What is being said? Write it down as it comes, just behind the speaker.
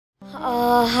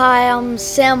Hi, I'm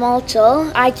Sam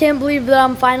Alchel. I can't believe that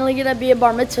I'm finally gonna be a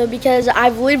bar mitzvah because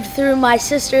I've lived through my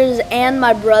sisters and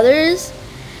my brothers,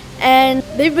 and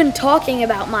they've been talking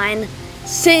about mine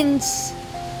since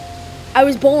I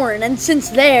was born and since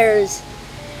theirs.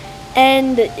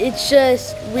 And it's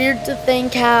just weird to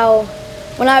think how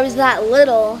when I was that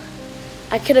little,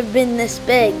 I could have been this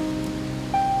big.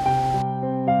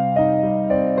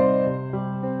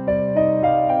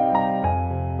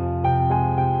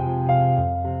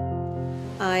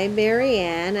 I'm Mary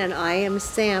Ann, and I am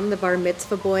Sam, the bar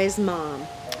mitzvah boy's mom.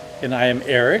 And I am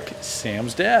Eric,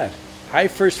 Sam's dad. I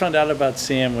first found out about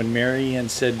Sam when Mary Ann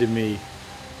said to me,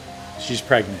 she's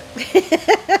pregnant.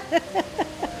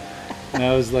 And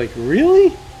I was like,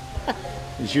 really?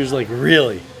 And she was like,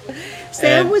 really?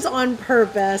 Sam was on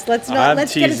purpose. Let's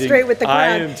get it straight with the crowd.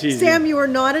 I am teasing. Sam, you are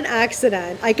not an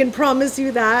accident. I can promise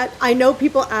you that. I know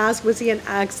people ask, was he an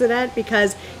accident?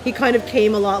 Because he kind of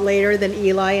came a lot later than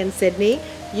Eli and Sydney.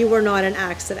 You were not an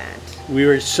accident. We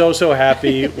were so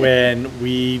happy when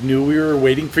we knew we were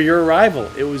waiting for your arrival.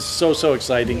 It was so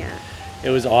exciting. Yeah.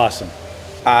 It was awesome.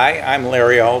 Hi, I'm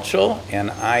Larry Alchel,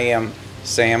 and I am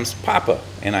Sam's papa,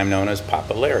 and I'm known as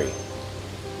Papa Larry.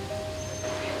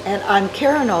 And I'm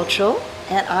Karen Alchel,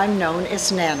 and I'm known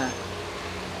as Nana.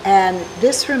 And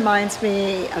this reminds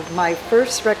me of my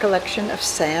first recollection of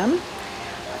Sam.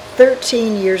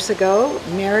 13 years ago,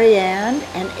 Mary Ann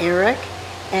and Eric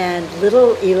and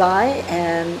little Eli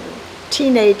and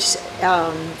teenage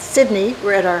Sydney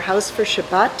were at our house for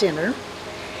Shabbat dinner.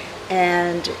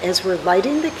 And as we're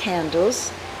lighting the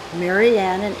candles, Mary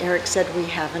Ann and Eric said, we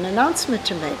have an announcement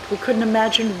to make. We couldn't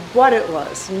imagine what it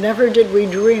was. Never did we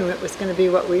dream it was going to be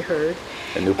what we heard.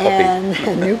 A new puppy. And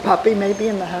a new puppy may be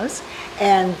in the house.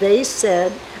 And they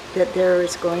said that there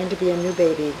is going to be a new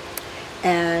baby.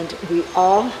 And we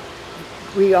all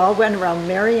went around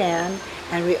Mary Ann,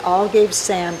 and we all gave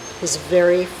Sam his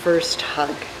very first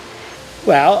hug.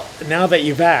 Well, now that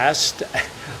you've asked,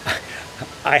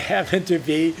 I happen to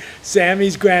be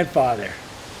Sammy's grandfather.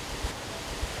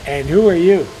 And who are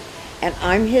you? And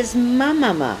I'm his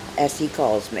mama, as he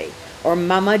calls me, or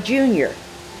Mama Junior.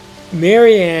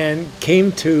 Mary Ann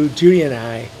came to Judy and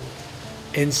I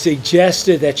and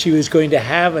suggested that she was going to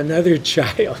have another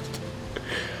child.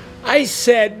 I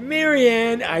said, Mary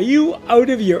Ann, are you out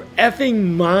of your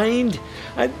effing mind?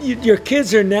 Your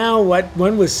kids are now, what,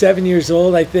 one was 7 years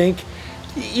old, I think.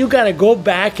 You got to go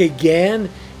back again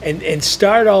and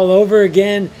start all over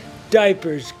again.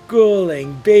 Diapers,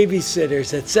 schooling,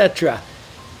 babysitters, etc.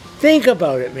 Think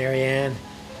about it, Mary Ann.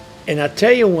 And I'll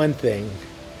tell you one thing.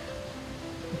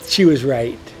 She was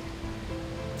right.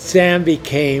 Sam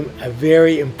became a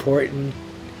very important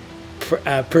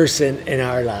person in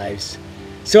our lives.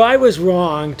 So I was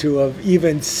wrong to have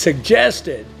even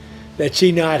suggested that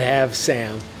she not have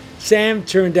Sam. Sam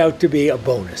turned out to be a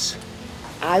bonus.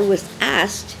 I was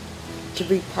asked to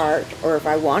be part, or if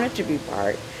I wanted to be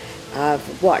part,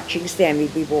 of watching Sammy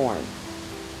be born.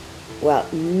 Well,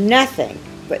 nothing,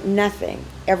 but nothing,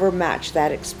 ever matched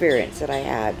that experience that I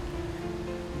had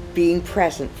being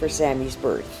present for Sammy's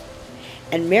birth.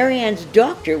 And Mary Ann's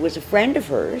doctor was a friend of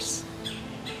hers.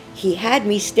 He had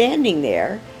me standing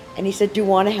there, and he said, do you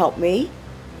want to help me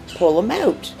pull him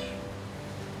out?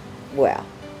 Well,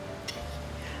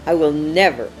 I will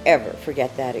never, ever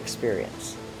forget that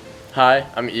experience. Hi,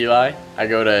 I'm Eli. I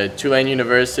go to Tulane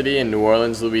University in New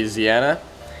Orleans, Louisiana,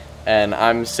 and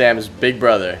I'm Sam's big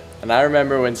brother. And I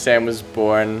remember when Sam was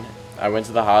born, I went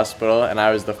to the hospital, and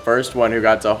I was the first one who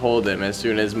got to hold him as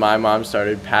soon as my mom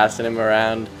started passing him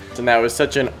around. And that was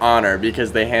such an honor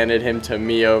because they handed him to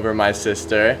me over my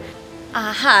sister.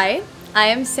 Hi, I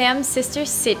am Sam's sister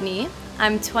Sydney.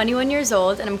 I'm 21 years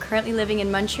old and I'm currently living in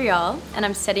Montreal and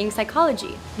I'm studying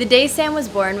psychology. The day Sam was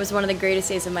born was one of the greatest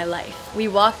days of my life. We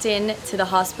walked in to the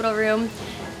hospital room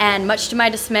and much to my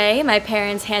dismay, my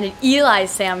parents handed Eli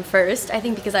Sam first, I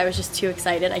think because I was just too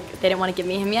excited. They didn't want to give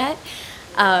me him yet.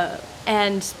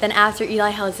 And then after Eli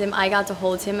held him, I got to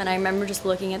hold him and I remember just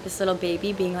looking at this little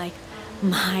baby being like,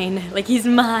 mine, like he's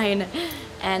mine.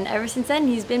 And ever since then,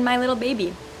 he's been my little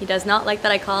baby. He does not like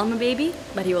that I call him a baby,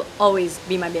 but he will always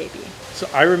be my baby. So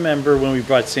I remember when we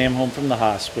brought Sam home from the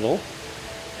hospital,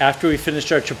 after we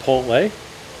finished our Chipotle,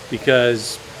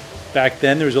 because back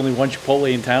then there was only one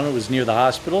Chipotle in town, it was near the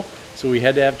hospital, so we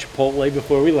had to have Chipotle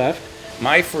before we left.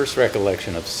 My first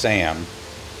recollection of Sam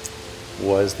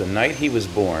was the night he was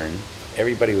born.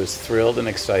 Everybody was thrilled and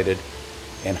excited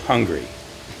and hungry.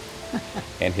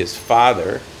 And his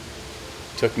father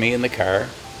took me in the car,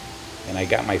 and I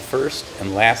got my first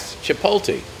and last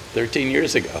Chipotle 13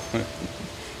 years ago.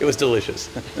 It was delicious.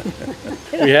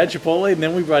 We had Chipotle, and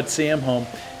then we brought Sam home.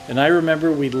 And I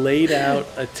remember we laid out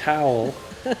a towel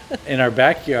in our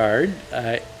backyard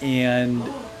and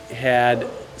had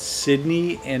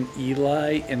Sydney and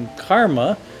Eli and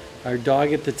Karma, our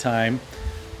dog at the time,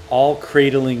 all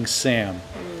cradling Sam.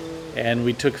 And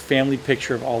we took a family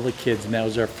picture of all the kids, and that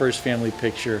was our first family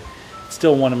picture.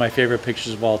 Still one of my favorite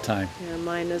pictures of all time. Yeah,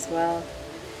 mine as well.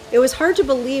 It was hard to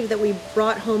believe that we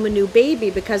brought home a new baby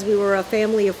because we were a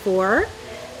family of 4.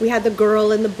 We had the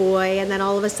girl and the boy, and then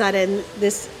all of a sudden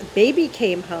this baby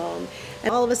came home.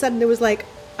 And all of a sudden there was like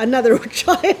another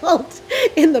child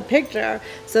in the picture.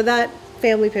 So that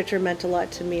family picture meant a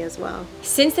lot to me as well.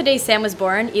 Since the day Sam was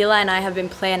born, Eli and I have been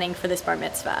planning for this bar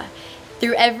mitzvah.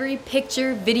 Through every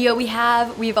picture, video we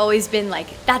have, we've always been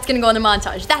like, that's gonna go in the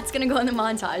montage, that's gonna go in the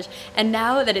montage. And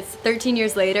now that it's 13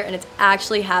 years later and it's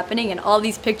actually happening and all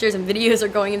these pictures and videos are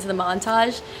going into the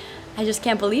montage, I just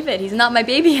can't believe it. He's not my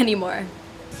baby anymore.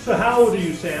 So how old are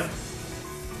you, Sam?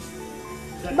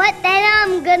 But then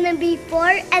I'm gonna be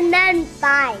 4 and then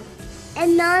 5.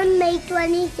 And on May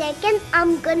 22nd,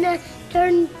 I'm gonna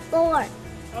turn 4.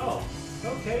 Oh,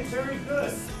 okay, very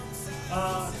good.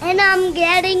 And I'm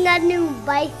getting a new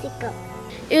bicycle.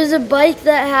 It was a bike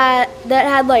that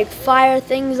had like fire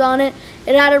things on it.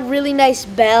 It had a really nice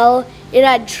bell. It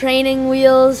had training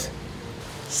wheels.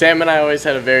 Sam and I always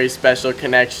had a very special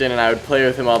connection, and I would play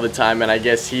with him all the time, and I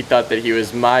guess he thought that he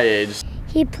was my age.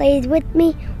 He plays with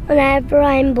me whenever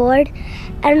I'm bored,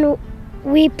 and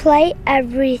we play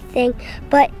everything,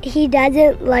 but he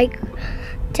doesn't like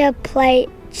to play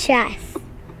chess.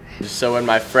 So when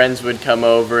my friends would come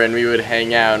over and we would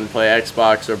hang out and play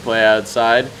Xbox or play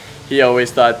outside, he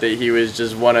always thought that he was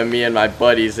just one of me and my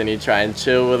buddies, and he'd try and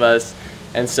chill with us.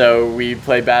 And so we'd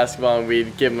play basketball and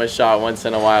we'd give him a shot once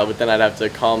in a while, but then I'd have to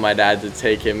call my dad to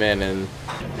take him in. And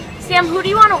Sam, who do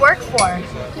you want to work for?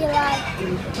 Eli.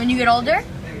 When you get older?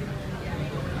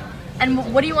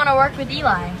 And what do you want to work with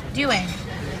Eli doing?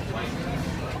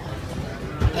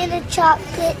 In a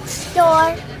chocolate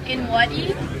store. In what,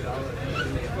 E?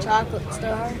 Chocolate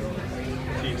store.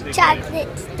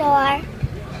 Chocolate store.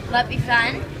 Will that be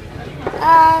fun?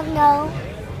 No.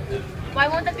 Why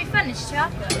won't that be fun? It's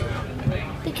chocolate.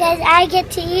 Because I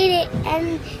get to eat it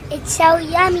and it's so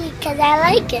yummy because I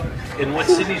like it. And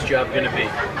what's Sydney's job going to be?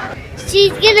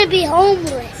 She's gonna be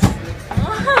homeless.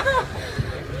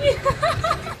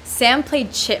 Sam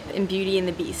played Chip in Beauty and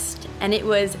the Beast, and it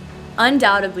was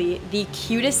undoubtedly the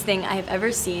cutest thing I have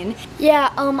ever seen.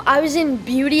 Yeah, I was in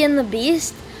Beauty and the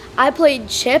Beast. I played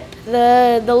Chip,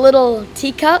 the little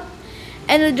teacup,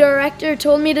 and the director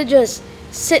told me to just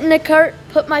sit in a cart,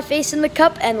 put my face in the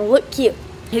cup, and look cute.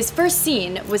 His first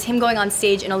scene was him going on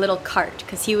stage in a little cart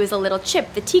because he was a little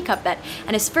Chip, the teacup that,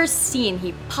 and his first scene,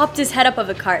 he popped his head up of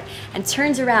the cart and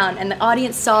turns around and the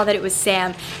audience saw that it was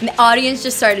Sam and the audience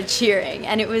just started cheering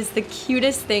and it was the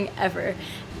cutest thing ever.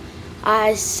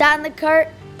 I sat in the cart,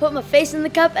 put my face in the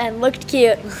cup, and looked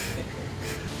cute.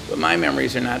 But my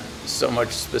memories are not so much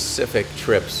specific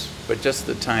trips, but just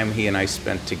the time he and I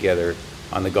spent together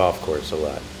on the golf course a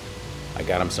lot. I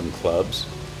got him some clubs,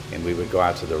 and we would go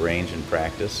out to the range and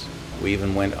practice. We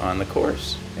even went on the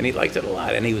course, and he liked it a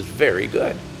lot, and he was very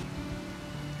good.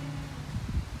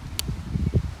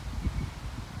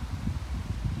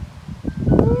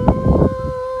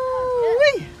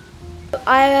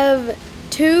 I have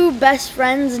 2 best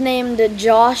friends named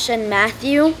Josh and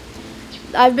Matthew.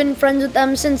 I've been friends with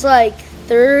them since like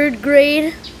 3rd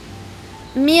grade.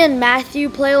 Me and Matthew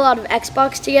play a lot of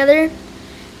Xbox together,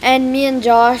 and me and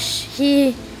Josh,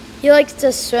 he likes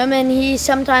to swim and he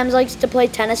sometimes likes to play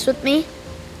tennis with me.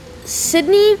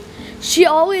 Sydney, she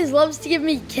always loves to give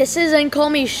me kisses and call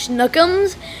me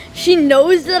schnookums. She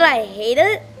knows that I hate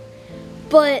it,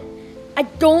 but I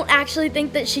don't actually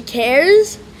think that she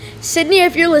cares. Sydney,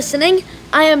 if you're listening,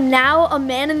 I am now a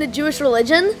man in the Jewish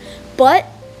religion, but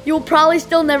you'll probably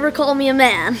still never call me a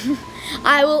man.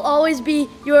 I will always be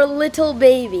your little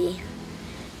baby.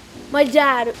 My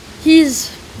dad,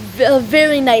 he's a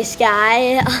very nice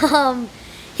guy.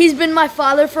 He's been my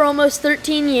father for almost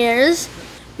 13 years.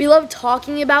 We love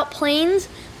talking about planes.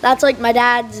 That's like my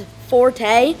dad's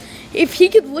forte. If he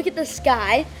could look at the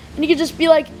sky and he could just be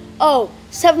like, oh,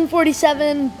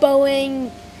 747,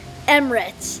 Boeing,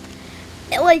 Emirates.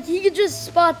 Like, he could just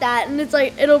spot that and it's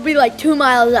like, it'll be like 2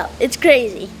 miles up. It's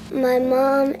crazy. My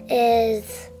mom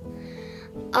is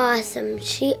awesome.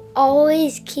 She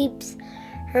always keeps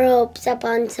her hopes up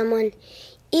on someone,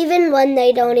 even when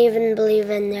they don't even believe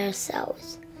in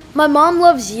themselves. My mom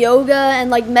loves yoga and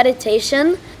like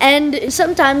meditation, and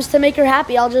sometimes to make her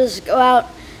happy, I'll just go out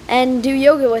and do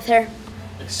yoga with her.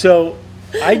 So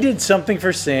I did something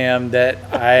for Sam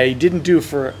that I didn't do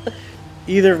for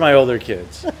either of my older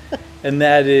kids. and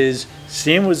that is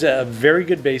Sam was a very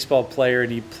good baseball player,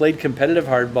 and he played competitive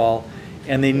hardball,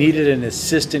 and they needed an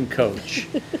assistant coach.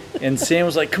 And Sam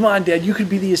was like, come on, Dad, you could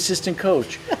be the assistant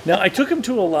coach. Now, I took him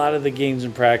to a lot of the games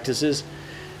and practices,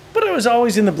 but I was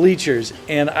always in the bleachers,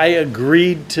 and I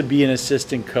agreed to be an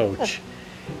assistant coach.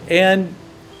 And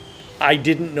I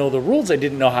didn't know the rules. I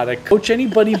didn't know how to coach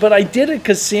anybody, but I did it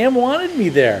because Sam wanted me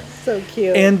there. So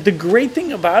cute. And the great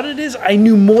thing about it is I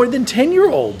knew more than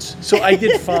 10-year-olds, so I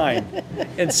did fine.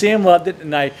 And Sam loved it,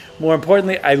 and more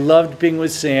importantly, I loved being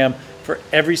with Sam for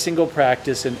every single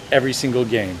practice and every single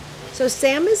game. So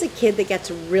Sam is a kid that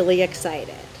gets really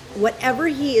excited. Whatever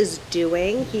he is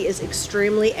doing, he is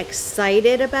extremely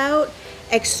excited about,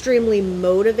 extremely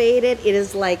motivated. It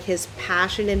is like his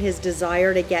passion and his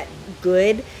desire to get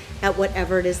good at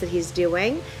whatever it is that he's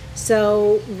doing.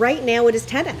 So right now it is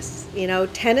tennis. You know,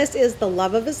 tennis is the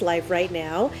love of his life right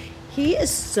now. He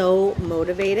is so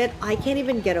motivated. I can't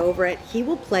even get over it. He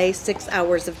will play 6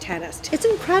 hours of tennis. It's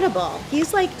incredible.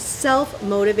 He's like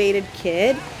self-motivated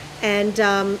kid,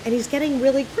 and he's getting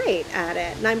really great at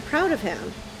it, and I'm proud of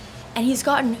him. And he's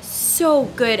gotten so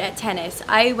good at tennis.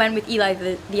 I went with Eli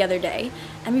the other day,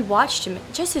 and we watched him.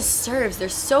 Just his serves, they're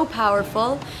so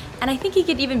powerful, and I think he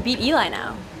could even beat Eli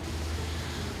now.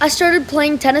 I started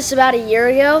playing tennis about a year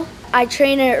ago. I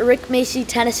train at Rick Macy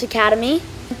Tennis Academy.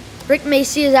 Rick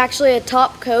Macy is actually a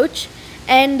top coach,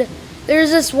 and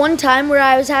there's this one time where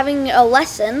I was having a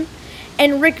lesson,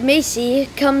 and Rick Macy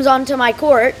comes onto my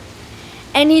court,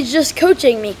 and he's just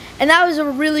coaching me. And that was a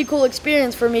really cool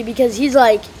experience for me because he's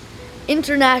like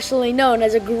internationally known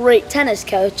as a great tennis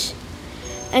coach.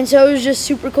 And so it was just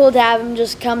super cool to have him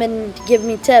just come and give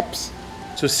me tips.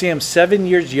 So Sam's 7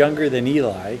 years younger than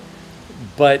Eli,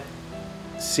 but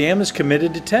Sam is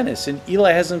committed to tennis, and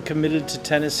Eli hasn't committed to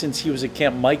tennis since he was at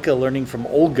Camp Micah learning from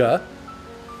Olga,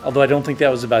 although I don't think that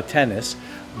was about tennis,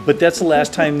 but that's the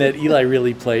last time that Eli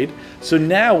really played. So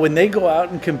now when they go out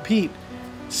and compete,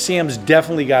 Sam's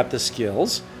definitely got the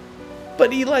skills,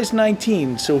 but Eli's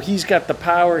 19, so he's got the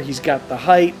power, he's got the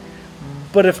height,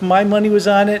 but if my money was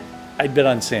on it, I'd bet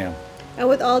on Sam. And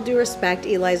with all due respect,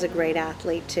 Eli's a great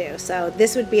athlete too. So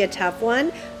this would be a tough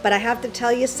one. But I have to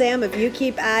tell you, Sam, if you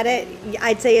keep at it,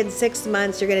 I'd say in 6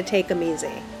 months, you're going to take him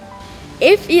easy.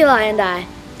 If Eli and I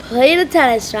played a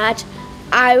tennis match,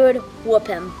 I would whoop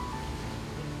him.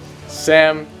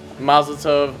 Sam, Mazel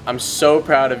Tov, I'm so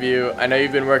proud of you. I know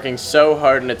you've been working so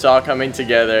hard and it's all coming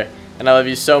together. And I love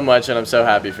you so much and I'm so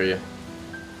happy for you.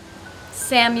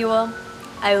 Samuel,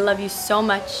 I love you so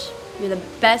much. You're the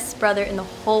best brother in the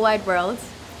whole wide world.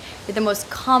 You're the most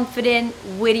confident,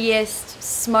 wittiest,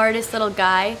 smartest little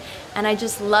guy, and I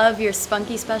just love your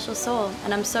spunky special soul,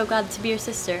 and I'm so glad to be your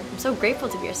sister. I'm so grateful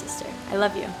to be your sister. I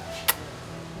love you.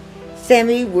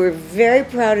 Sammy, we're very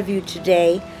proud of you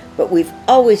today, but we've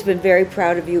always been very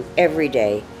proud of you every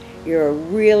day. You're a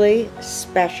really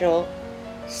special,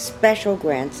 special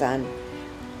grandson,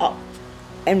 oh,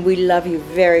 and we love you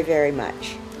very, very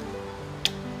much.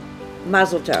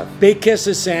 Mazel tov. Big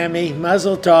kisses, Sammy.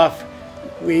 Mazel tov.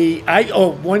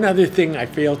 One other thing I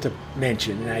failed to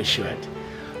mention, and I should.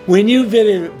 When you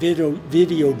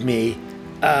videoed me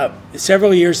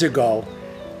several years ago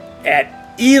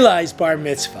at Eli's bar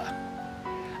mitzvah,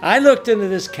 I looked into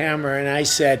this camera and I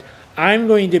said, I'm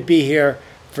going to be here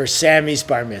for Sammy's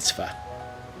bar mitzvah.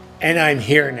 And I'm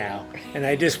here now. And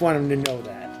I just want him to know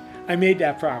that. I made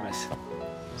that promise.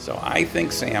 So I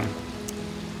think, Sam,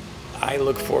 I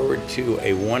look forward to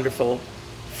a wonderful,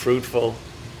 fruitful,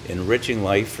 enriching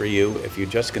life for you if you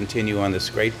just continue on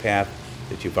this great path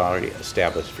that you've already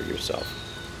established for yourself.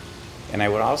 And I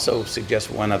would also suggest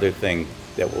one other thing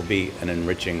that will be an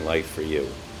enriching life for you.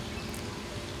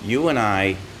 You and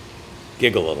I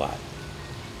giggle a lot,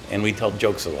 and we tell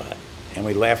jokes a lot, and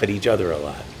we laugh at each other a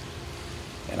lot.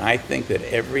 And I think that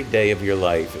every day of your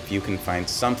life, if you can find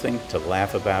something to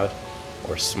laugh about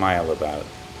or smile about,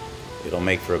 it'll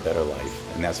make for a better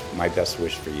life, and that's my best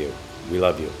wish for you. We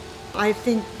love you. I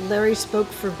think Larry spoke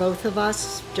for both of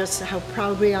us, just how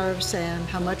proud we are of Sam,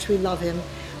 how much we love him,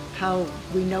 how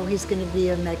we know he's going to be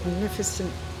a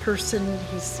magnificent person.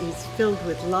 He's filled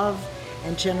with love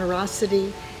and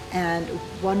generosity. And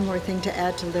one more thing to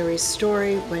add to Larry's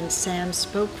story, when Sam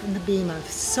spoke from the bima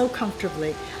so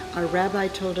comfortably, our rabbi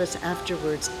told us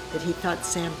afterwards that he thought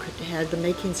Sam had the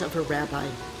makings of a rabbi.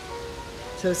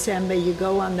 So Sam, may you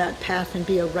go on that path and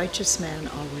be a righteous man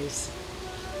always.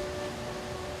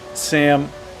 Sam,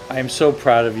 I am so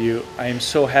proud of you. I am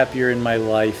so happier in my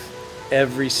life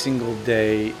every single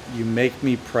day. You make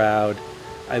me proud.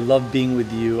 I love being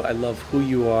with you. I love who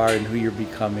you are and who you're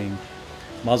becoming.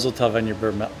 Mazel tov on your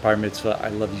bar mitzvah. I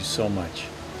love you so much.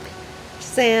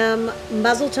 Sam,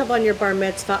 mazel tov on your bar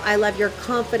mitzvah. I love your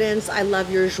confidence. I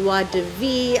love your joie de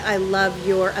vivre. I love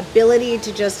your ability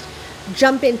to just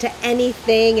jump into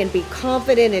anything and be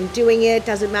confident in doing it.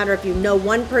 Doesn't matter if you know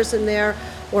one person there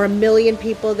or a million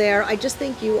people there. I just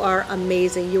think you are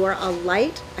amazing. You are a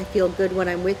light. I feel good when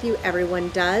I'm with you. Everyone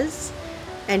does.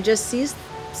 And just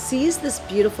seize this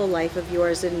beautiful life of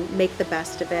yours and make the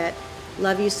best of it.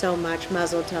 Love you so much.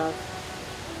 Mazel tov.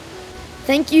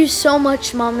 Thank you so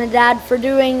much, Mom and Dad, for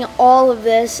doing all of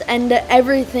this and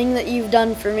everything that you've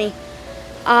done for me.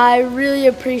 I really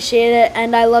appreciate it,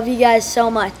 and I love you guys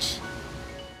so much.